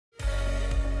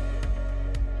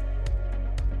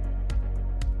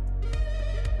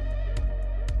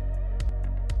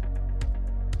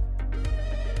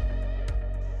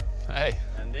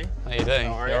How you doing?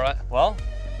 How are you you? all right? Well,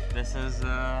 this is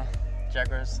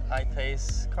Jaguar's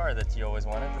I-PACE car that you always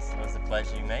wanted. This was the pledge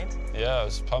you made. Yeah, I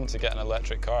was pumped to get an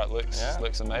electric car. It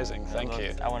looks amazing. Thank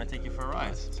you. I want to take you for a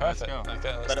ride. So Perfect. Let's go.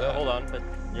 Okay, let's but do it. hold on, but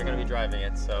you're going to be driving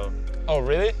it, so Oh,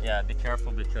 really? yeah, be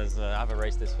careful because I have a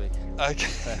race this week.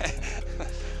 Okay.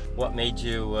 What made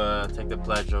you take the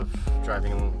pledge of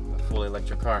driving a fully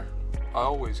electric car? I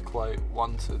always quite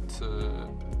wanted to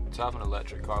have an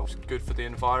electric car. It was good for the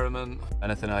environment.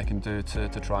 Anything I can do to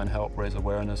try and help raise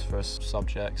awareness for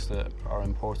subjects that are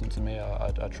important to me,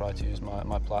 I try to use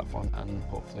my platform, and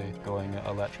hopefully going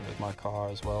electric with my car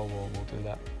as well will do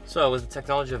that. So with the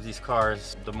technology of these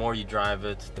cars, the more you drive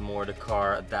it, the more the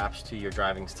car adapts to your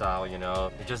driving style, you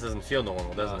know. It just doesn't feel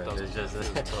normal, doesn't it? Doesn't. It's just, it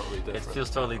feels totally different. It feels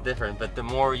totally different, but the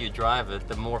more you drive it,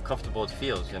 the more comfortable it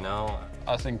feels, you know.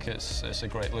 I think it's a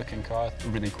great looking car,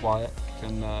 really quiet,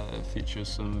 and it features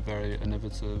some very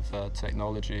innovative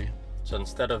technology. So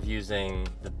instead of using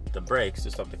the brakes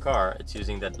to stop the car, it's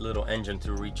using that little engine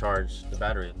to recharge the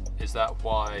battery. Is that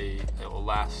why it will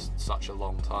last such a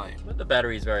long time? But the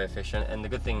battery is very efficient, and the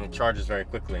good thing, it charges very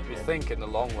quickly. You think in the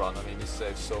long run, I mean, you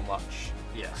save so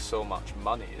much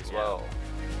money as well.